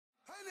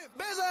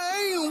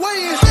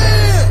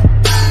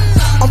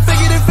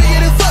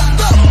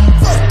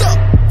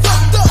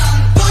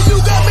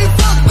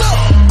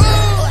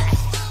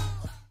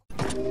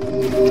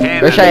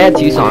Wish I had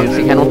 2 songs.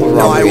 You kind of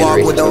Now I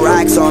walk with the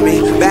racks on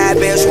me. Bad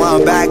bitch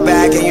want back,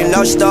 and you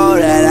know she stole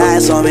that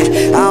ass on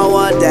me. I don't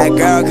want that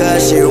girl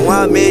cause she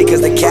want me,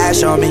 cause the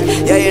cash on me.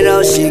 Yeah, you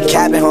know she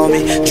capping,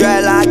 homie.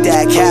 Dreadlock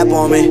that cap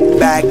on me.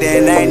 Back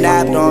then they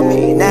napped on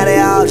me. Now they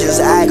all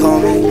just act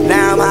on me.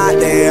 Now I'm hot,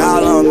 they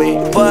all on me.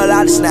 Pull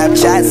out the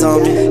Snapchats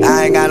on me.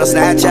 I ain't got no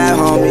Snapchat,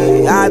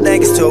 homie. I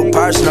think it's too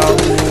personal.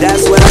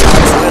 That's what I got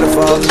Twitter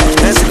for.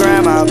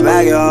 Instagram, I'm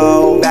back,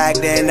 yo. Back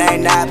then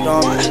they napped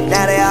on me.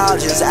 Now they all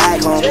just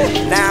act on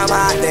me. Now I'm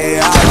hot, they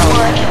all on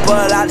me. Pull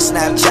out the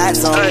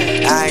Snapchats on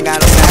me. I ain't got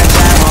no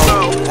Snapchat,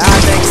 homie. I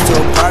think it's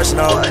too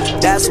personal.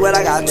 That's what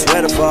I got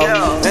Twitter for.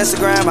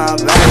 Instagram, I'm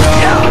back,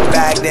 yo.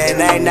 Back then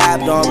they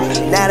napped on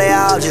me. Now they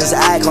all just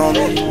act on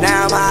me.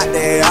 Now I'm hot,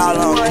 they all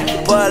on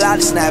me. Pull out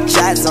the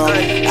Snapchats on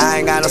me. I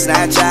ain't got no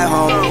Snapchat,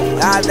 homie.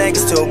 I think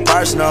it's too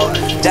personal.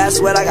 That's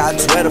what I got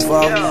Twitter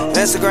for.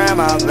 Instagram,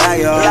 I'm back,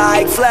 yo.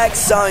 Like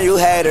flex on you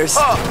haters.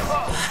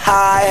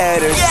 Hi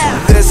haters.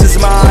 This is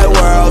my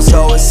world,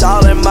 so it's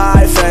all in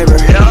my favor.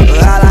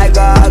 I like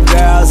all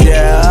girls,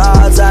 yeah,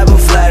 all type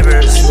of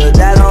flavors. But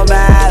that don't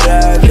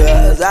matter,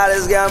 cause I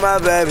just got my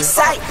baby.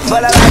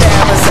 But I like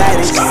that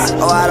Mercedes.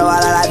 Oh, I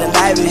like the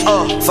Navy.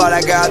 For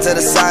that girl to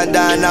the sun,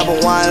 done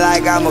 #1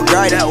 like I'm a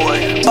great.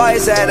 Boy, you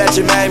said that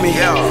you made me.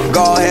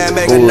 Go ahead and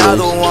make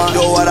another one.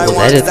 Do what I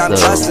want, cause I'm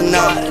trusting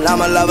none. I'm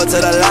a lover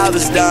till the love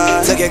is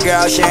done. Took your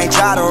girl, she ain't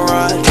try to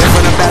run. Hit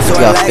from the back so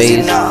her legs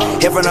get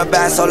numb. Hit from the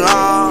back so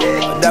long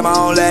that my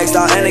own legs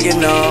start to get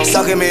numb.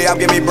 Sucking me up,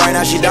 give me brain,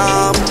 now she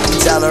dumb.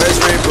 Tell her it's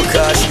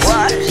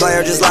repercussions. Play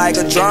her just like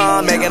a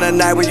drum. Making a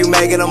night when you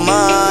making a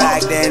month.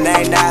 Back then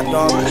they napped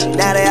on me.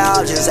 Now they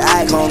all just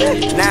act on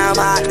me. Now I'm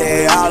hot,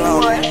 they all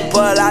on me.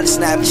 Pull out the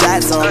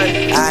Snapchats on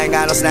me. I ain't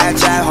got no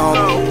Snapchat,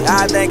 homie.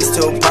 I think it's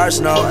too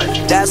personal.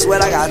 That's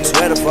what I got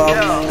Twitter for.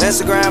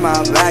 Instagram,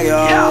 I'm back,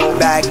 yo.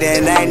 Back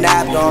then they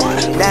napped on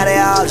me. Now they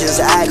all just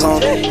act on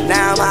me.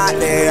 Now I'm hot,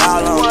 they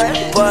all on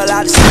me. Pull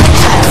out the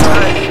Snapchats on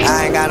me.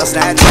 I ain't got no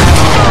Snapchat,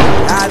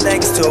 homie. I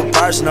think it's too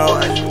personal.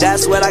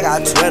 That's what I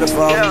got Twitter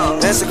for.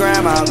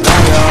 Instagram, I'm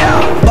back,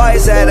 yo. Boy, you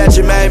said that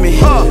you made me.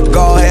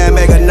 Go ahead and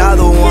make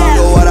another one.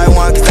 Do what I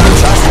want, cause I'm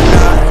trusting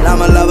none.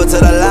 I'm a lover till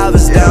the love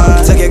is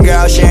done. Took your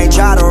girl, she ain't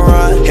try to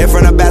run. Hit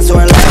from the back so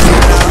her legs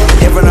get numb.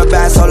 Hit from the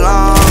back so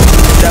long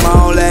that my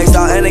own legs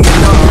start to get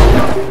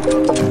numb.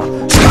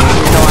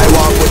 Know I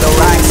walk with the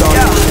racks on me.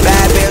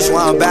 Bad bitch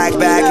want back,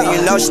 and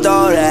you know she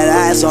stole that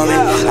ass on me. I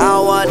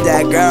don't want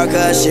that girl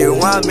cause she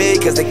want me,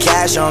 cause the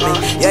cash on me.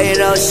 Yeah, you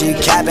know she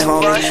capping,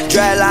 homie.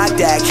 Dreadlock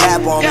that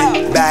cap on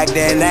me. Back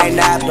then they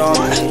napped on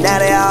me. Now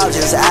they all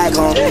just act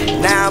on me.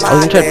 Now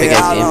I'm hot, they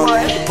all on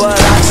me. Put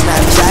out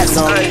Snapchats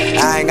on me.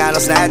 I ain't got no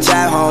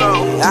Snapchat,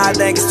 homie. I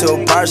think it's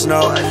too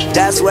personal.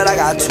 That's what I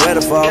got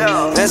Twitter for.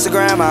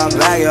 Instagram, I'm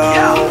back,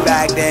 yo.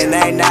 Back then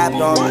they napped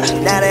on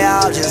me. Now they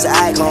all just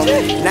act on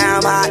me. Now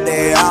I'm hot,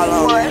 they all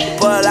on me.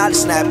 Pull out the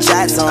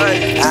Snapchats on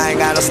me. I ain't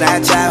got no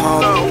Snapchat,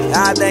 homie.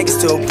 I think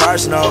it's too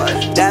personal.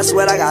 That's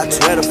what I got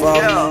Twitter for.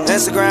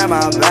 Instagram,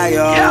 I'm back,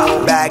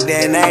 yo. Back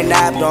then they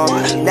napped on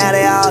me. Now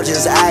they all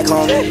just act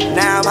on me.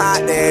 Now I'm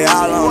hot, they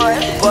all on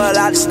me. Pull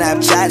out the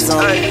Snapchats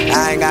on me.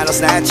 I ain't got no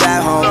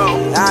Snapchat,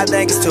 homie. I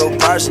think it's too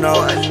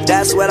personal.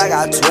 That's what I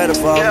got Twitter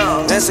for.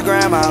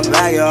 Instagram, I'm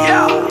back, yo.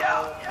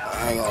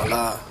 I ain't gonna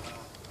lie.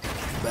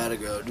 Better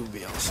girl do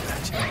be on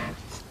Snapchat.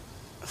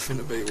 So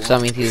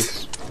that means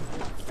he's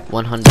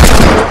 100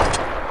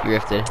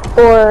 drifted.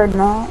 Or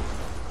not.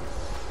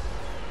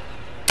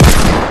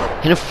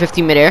 Hit him for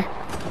 50 midair.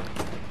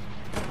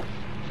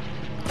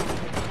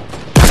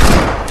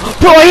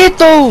 Bro, I hit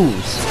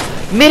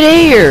those!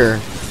 Midair!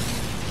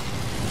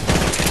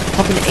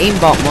 Fucking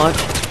aimbot much.